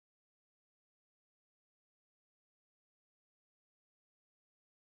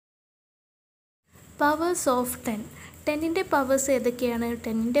Powers of 10. 10ൻ്റെ powers ഏതൊക്കെയാണ്?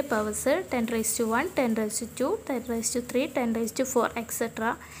 10ൻ്റെ powers 10⁻1, 10⁻2, 10⁻3, 10⁻4 etcetera.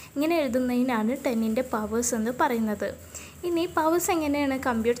 ഇങ്ങനെ എഴുതുന്നതിനാണ് 10ൻ്റെ powers എന്ന് പറയുന്നത്. ഇനി പവേഴ്സ് എങ്ങനെയാണ്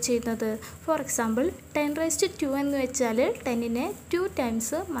കമ്പ്യൂട്ട് ചെയ്യുന്നത്? ഫോർ എക്സാമ്പിൾ 10⁻2 എന്ന് വെച്ചാൽ 10നെ 2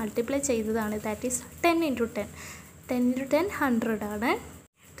 ടൈംസ് മൾട്ടിപ്ലൈ ചെയ്തതാണ്. That is 10 × 10. 10 × 10 100 ആണ്.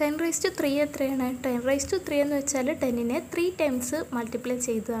 10⁻3 എത്രയാണ്? 10⁻3 എന്ന് വെച്ചാൽ 10നെ 3 ടൈംസ് മൾട്ടിപ്ലൈ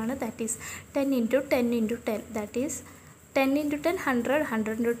ചെയ്തതാണ്. That is 10 × 10 × 10. ദാറ്റ് ഈസ് 10 × 10 100,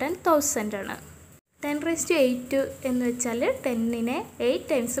 100 × 10 1000 ആണ്. 10⁻8 എന്ന് വെച്ചാൽ 10നെ 8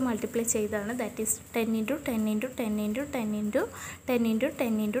 ടൈംസ് മൾട്ടിപ്ലൈ ചെയ്തതാണ്. That is 10 × 10 × 10 × 10 × 10 ×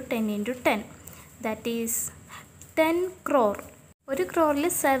 10 × 10 × 10. That is 10 crore. ഒരു ക്രോറിൽ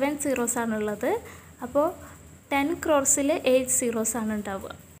 7 സീറോസ് ആണുള്ളത്. അപ്പോൾ 10 crores 8 സീറോസ് ആണ്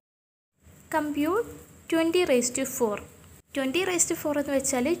ഉണ്ടാവുക. കമ്പ്യൂട്ട് 20⁻4. 20⁻4 എന്ന്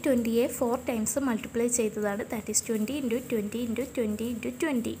വെച്ചാൽ 20യെ 4 ടൈംസ് മൾട്ടിപ്ലൈ ചെയ്തതാണ്. That is 20 × 20 × 20 ×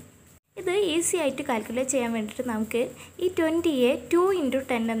 20. ഇത് ഈസി ആയിട്ട് കാൽക്കുലേറ്റ് ചെയ്യാൻ വേണ്ടിയിട്ട് നമുക്ക് ഈ 20യെ 2 ×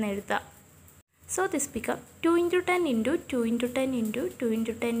 10 എന്ന് എഴുതാം. So this become 2 × 10 × 2 × 10 × 2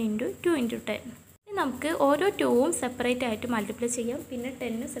 × 10 × 2 × 10. ഇനി നമുക്ക് ഓരോ 2ഉം സെപ്പറേറ്റ് ആയിട്ട് മൾട്ടിപ്ലൈ ചെയ്യാം. പിന്നെ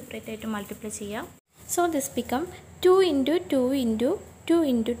 10 സെപ്പറേറ്റ് ആയിട്ട് മൾട്ടിപ്ലൈ ചെയ്യാം. So this become 2 × 2 × 2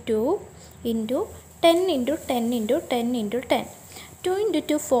 × 2 × 10 × 10 × 10 × 10. 2 ×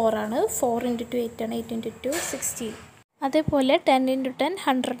 2 4 ആണ്. 4 × 2 8 ആണ്. 8 × 2 16. അതേപോലെ 10 × 10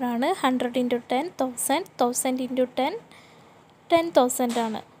 100 ആണ്. 100 × 10 1000. 1000 × 10 10,000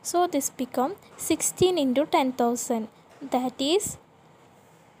 ആണ്. So this become 16 × 10,000. That is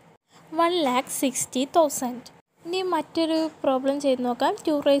 1,60,000. ഇനി മറ്റൊരു പ്രോബ്ലം ചെയ്ത് നോക്കാം.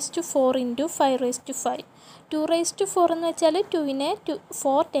 2⁻4 × 5⁻5. 2⁻4 എന്ന് വെച്ചാൽ 2നെ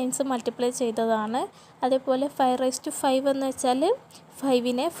 4 ടൈംസ് മൾട്ടിപ്ലൈ ചെയ്തതാണ്. അതേപോലെ 5⁻5 എന്ന് വെച്ചാൽ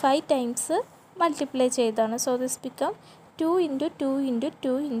 5നെ 5 ടൈംസ് മൾട്ടിപ്ലൈ ചെയ്തതാണ്. So this become 2 × 2 ×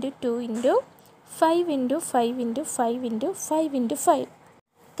 2 × 2 × 5 × 5 × 5 × 5 × 5.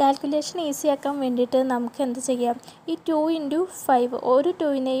 Calculation easy ആക്കാൻ വേണ്ടിയിട്ട് നമുക്ക് എന്ത് ചെയ്യാം? ഈ 2 × 5 ഒരു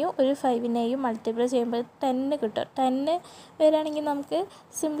 2നെയും ഒരു 5നെയും മൾട്ടിപ്ലൈ ചെയ്യുമ്പോൾ 10 കിട്ടും. 10 വരികയാണെങ്കിൽ നമുക്ക്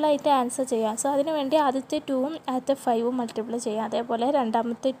സിമ്പിളായിട്ട് ആൻസർ ചെയ്യാം. സോ അതിന് വേണ്ടി ആദ്യത്തെ 2ഉം ആദ്യത്തെ 5ഉം മൾട്ടിപ്ലൈ ചെയ്യാം. അതേപോലെ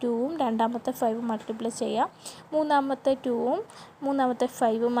രണ്ടാമത്തെ 2ഉം രണ്ടാമത്തെ 5ഉം മൾട്ടിപ്ലൈ ചെയ്യാം. മൂന്നാമത്തെ 2ഉം മൂന്നാമത്തെ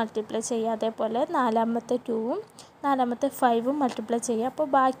 5ഉം മൾട്ടിപ്ലൈ ചെയ്യാം. അതേപോലെ നാലാമത്തെ 2ഉം നാലാമത്തെ 5ഉം മൾട്ടിപ്ലൈ ചെയ്യാം. അപ്പോൾ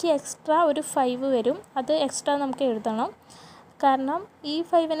ബാക്കി എക്സ്ട്രാ ഒരു 5 വരും. അത് എക്സ്ട്രാ നമുക്ക് എഴുതണം. കാരണം ഈ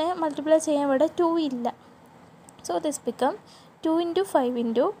 5നെ മൾട്ടിപ്ലൈ ചെയ്യാൻ ഇവിടെ 2 ഇല്ല. So this become 2 × 5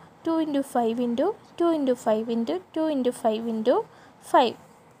 × 2 × 5 × 2 × 5 × 2 × 5 × 5.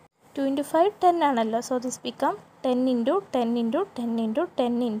 2 × 5 10 ആണല്ലോ. So this become 10 × 10 × 10 ×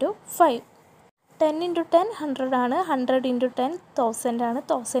 10 × 5. 10 × 10 100 ആണ്. 100 × 10 1000 ആണ്.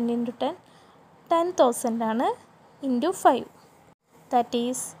 1000 × 10 10,000 ആണ്. × 5. That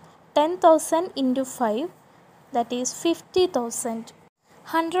is 10,000 × 5. That is 50,000.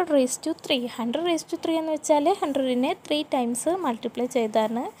 100⁻3. 100⁻3 എന്ന് വെച്ചാൽ 100നെ 3 ടൈംസ് മൾട്ടിപ്ലൈ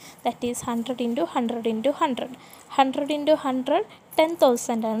ചെയ്താണ്. That is 100 × 100 × 100. 100 × 100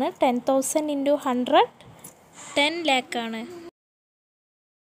 10,000 ആണ്. 10,000 × 100 10 lakh ആണ്.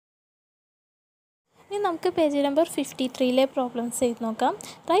 ഇനി നമുക്ക് പേജ് നമ്പർ 53 പ്രോബ്ലംസ് ചെയ്ത് നോക്കാം.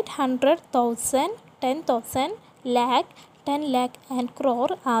 Right 100,000, 10,000, lakh, 10 lakh and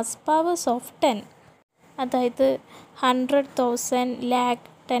crore as powers of 10. അതായത് 100,000, lakh,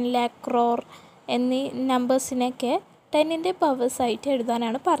 10 lakh, crore എന്നീ നമ്പേഴ്സിനൊക്കെ 10ൻ്റെ പവേഴ്സായിട്ട്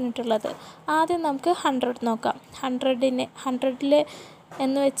എഴുതാനാണ് പറഞ്ഞിട്ടുള്ളത്. ആദ്യം നമുക്ക് 100 നോക്കാം. 100ൽ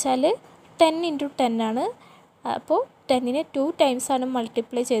എന്ന് വെച്ചാൽ 10 × 10 ആണ്. അപ്പോൾ 10നെ 2 ടൈംസാണ്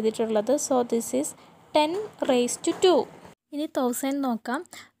മൾട്ടിപ്ലൈ ചെയ്തിട്ടുള്ളത്. So this is 10⁻2. ഇനി 1000 നോക്കാം.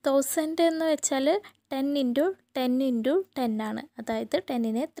 1000 എന്ന് വെച്ചാൽ 10 × 10 × 10 ആണ്. അതായത്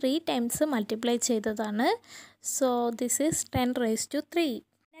 10നെ 3 ടൈംസ് മൾട്ടിപ്ലൈ ചെയ്തതാണ്. So this is 10⁻3.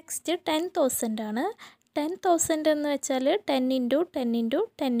 നെക്സ്റ്റ് 10,000 ആണ്. 10,000 എന്ന് വെച്ചാൽ 10 × 10 ×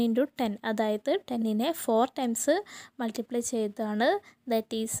 10 × 10. അതായത് 10നെ 4 ടൈംസ് മൾട്ടിപ്ലൈ ചെയ്തതാണ്.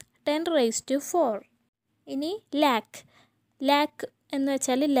 That is 10⁻4. ഇനി ലാക്ക് എന്ന്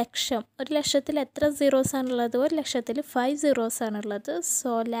വെച്ചാൽ ലക്ഷം. ഒരു ലക്ഷത്തിൽ എത്ര സീറോസ് ആണുള്ളത്? ഒരു ലക്ഷത്തിൽ 5 സീറോസ് ആണുള്ളത്.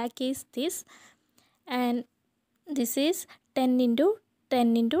 So lakh is this. And this is 10 × 10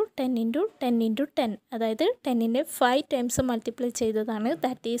 × 10 × 10 × 10. അതായത് 10നെ 5 ടൈംസ് മൾട്ടിപ്ലൈ ചെയ്തതാണ്.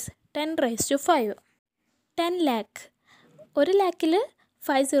 That is 10⁻5. 10 lakh. ഒരു ലാക്കിൽ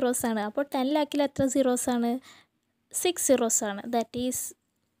 5 സീറോസ് ആണ്. അപ്പോൾ 10 ലാക്കിൽ എത്ര സീറോസ് ആണ്? 6 സീറോസ് ആണ്. That is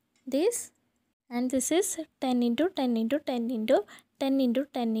this. And this is 10 × 10 × 10 × 10 ×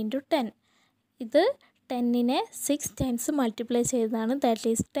 10 × 10. ഇത് 10നെ 6 ടൈംസ് മൾട്ടിപ്ലൈ ചെയ്തതാണ്. That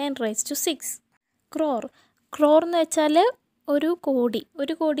is 10⁻6. ക്രോർ. ക്രോർ എന്ന് വെച്ചാൽ ഒരു കോടി.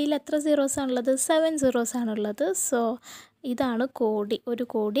 ഒരു കോടിയിൽ എത്ര സീറോസ് ആണുള്ളത്? 7 സീറോസ് ആണുള്ളത്. സോ ഇതാണ് കോടി, ഒരു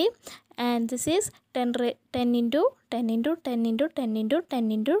കോടി. And this is 10 into 10 into 10 into 10 into 10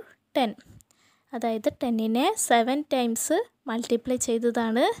 into 10. അതായത് 10നെ 7 ടൈംസ് മൾട്ടിപ്ലൈ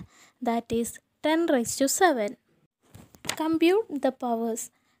ചെയ്തതാണ്. That is 10⁻⁷. Compute the powers.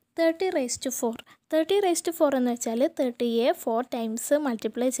 30⁻⁴. 30⁻⁴ എന്ന് വെച്ചാൽ 30യെ 4 ടൈംസ്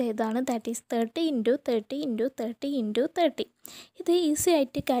മൾട്ടിപ്ലൈ ചെയ്തതാണ്. That is 30 into 30 into 30 into 30. ഇത് ഈസി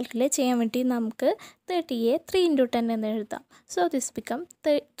ആയിട്ട് കാൽക്കുലേറ്റ് ചെയ്യാൻ വേണ്ടി നമുക്ക് 30യെ 3 ഇൻറ്റു 10 എന്ന് എഴുതാം. So this become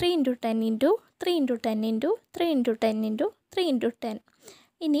 3 into 10 into 3 into 10 into 3 into 10 into 3 into 10.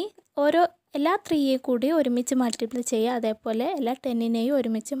 ഇനി എല്ലാ 3യെ കൂടി ഒരുമിച്ച് മൾട്ടിപ്ലൈ ചെയ്യുക. അതേപോലെ എല്ലാ 10നെയും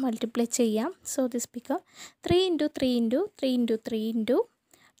ഒരുമിച്ച് മൾട്ടിപ്ലൈ ചെയ്യാം. So this become 3 into 3 into 3 into 3 into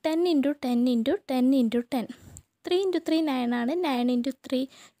 10 into 10 into 10 into 10. 3 into 3 9 ആണ്. 9 ഇൻറ്റു 3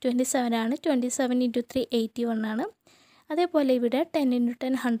 27 ആണ്. 27 ഇൻറ്റു 3 81 ആണ്. അതേപോലെ ഇവിടെ 10 ഇൻറ്റു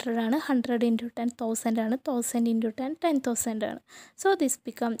 10 100 ആണ്. 100 ഇൻറ്റു 10 1000 ആണ്. 1000 ഇൻറ്റു 10 10,000 ആണ്. So this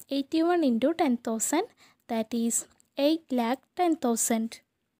become 81 into 10,000. That is 8,10,000.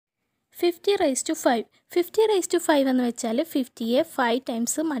 50⁻5. 50⁻5 എന്ന് വെച്ചാൽ 50യെ 5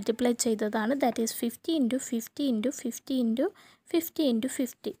 ടൈംസ് മൾട്ടിപ്ലൈ ചെയ്തതാണ്. That is 50 into 50 into 50 into 50 into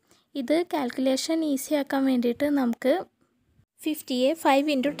 50. ഇത് കാൽക്കുലേഷൻ ഈസി ആക്കാൻ വേണ്ടിയിട്ട് നമുക്ക് 50യെ 5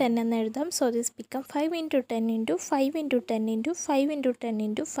 ഇൻറ്റു 10 എന്ന് എഴുതാം. So this become 5 into 10 into 5 into 10 into 5 into 10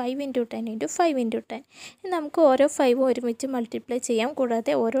 into 5 into 10 into 5 into 10. നമുക്ക് ഓരോ 5ഉം ഒരുമിച്ച് മൾട്ടിപ്ലൈ ചെയ്യാം.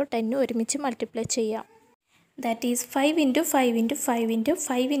 കൂടാതെ ഓരോ 10ഉം ഒരുമിച്ച് മൾട്ടിപ്ലൈ ചെയ്യാം. That is 5 into 5 into 5 into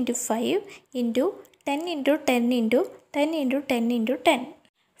 5 into 5 into 10 into 10 into 10 into 10 into 10.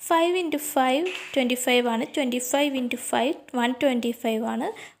 5 into 5 25 ആണ്. 25 into 5 125 ആണ്.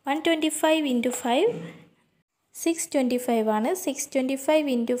 125 into 5 625 ആണ്. 625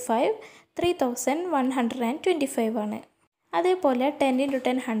 into 5 3125 ആണ്. അതേപോലെ 10 into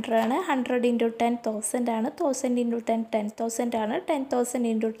 10 100 ആണ്. 100 into 10 1000 ആണ്. 1000 into 10 10,000 ആണ്. 10,000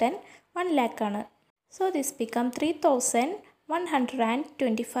 into 10 1 lakh ആണ്. So this become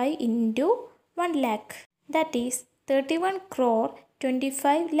 3,125 into 1 lakh. That is 31 crore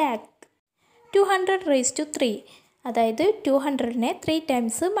 25 lakh. 200⁻3. അതായത് 200നെ 3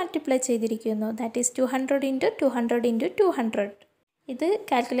 ടൈംസ് മൾട്ടിപ്ലൈ ചെയ്തിരിക്കുന്നു. That is 200 into 200 into 200. ഇത്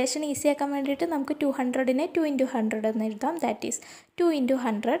കാൽക്കുലേഷൻ ഈസി ആക്കാൻ വേണ്ടിയിട്ട് നമുക്ക് 200നെ 2 ഇൻറ്റു 100 എന്ന് എഴുതാം. That is 2 into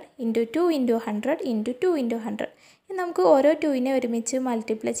 100 into 2 into 100 into 2 into 100. നമുക്ക് ഓരോ 2നെ ഒരുമിച്ച്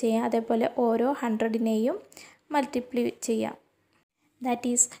മൾട്ടിപ്ലൈ ചെയ്യാം. അതേപോലെ ഓരോ 100നെയും മൾട്ടിപ്ലൈ ചെയ്യാം. That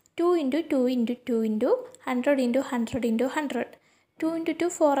is 2 into 2 into 2 into 100 into 100 into 100. 2 into 2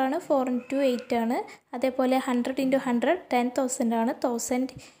 4 ആണ്. 4 ഇൻറ്റു 8 ആണ്. അതേപോലെ 100 ഇൻറ്റു 100 10,000 ആണ്.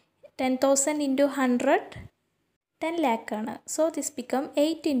 10,000 ഇൻറ്റു 100 10 lakh ആണ്. So this become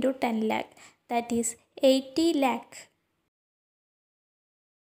 8 into 10 lakh. That is 80 lakh.